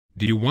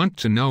Do you want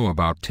to know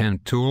about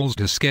 10 tools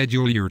to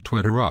schedule your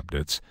Twitter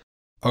updates?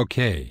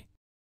 Okay.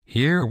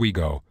 Here we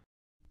go.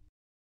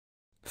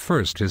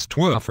 First is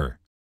Twuffer.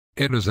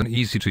 It is an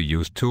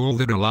easy-to-use tool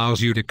that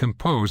allows you to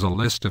compose a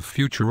list of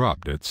future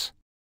updates.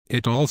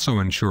 It also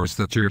ensures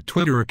that your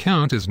Twitter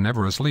account is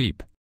never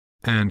asleep,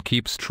 and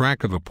keeps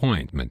track of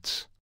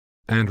appointments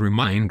and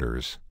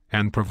reminders,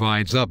 and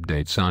provides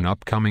updates on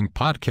upcoming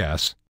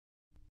podcasts.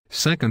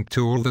 Second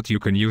tool that you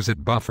can use is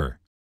Buffer.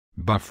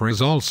 Buffer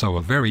is also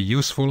a very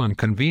useful and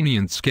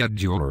convenient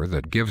scheduler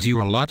that gives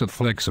you a lot of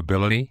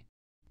flexibility.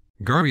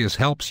 Gurius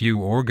helps you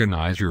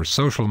organize your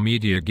social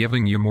media,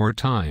 giving you more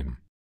time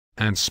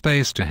and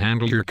space to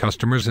handle your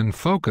customers and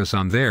focus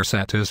on their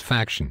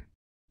satisfaction.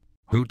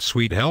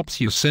 Hootsuite helps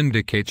you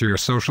syndicate your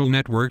social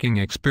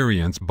networking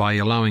experience by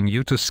allowing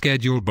you to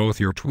schedule both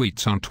your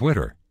tweets on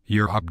Twitter,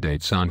 your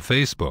updates on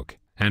Facebook,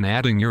 and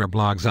adding your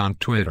blogs on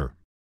Twitter.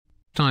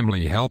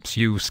 Timely helps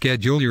you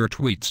schedule your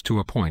tweets to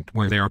a point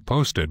where they are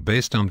posted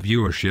based on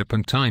viewership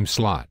and time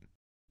slot.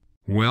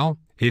 Well,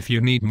 if you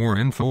need more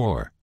info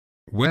or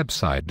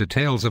website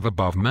details of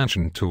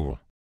above-mentioned tool,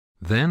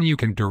 then you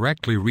can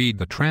directly read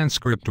the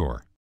transcript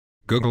or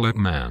Google it,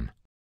 man.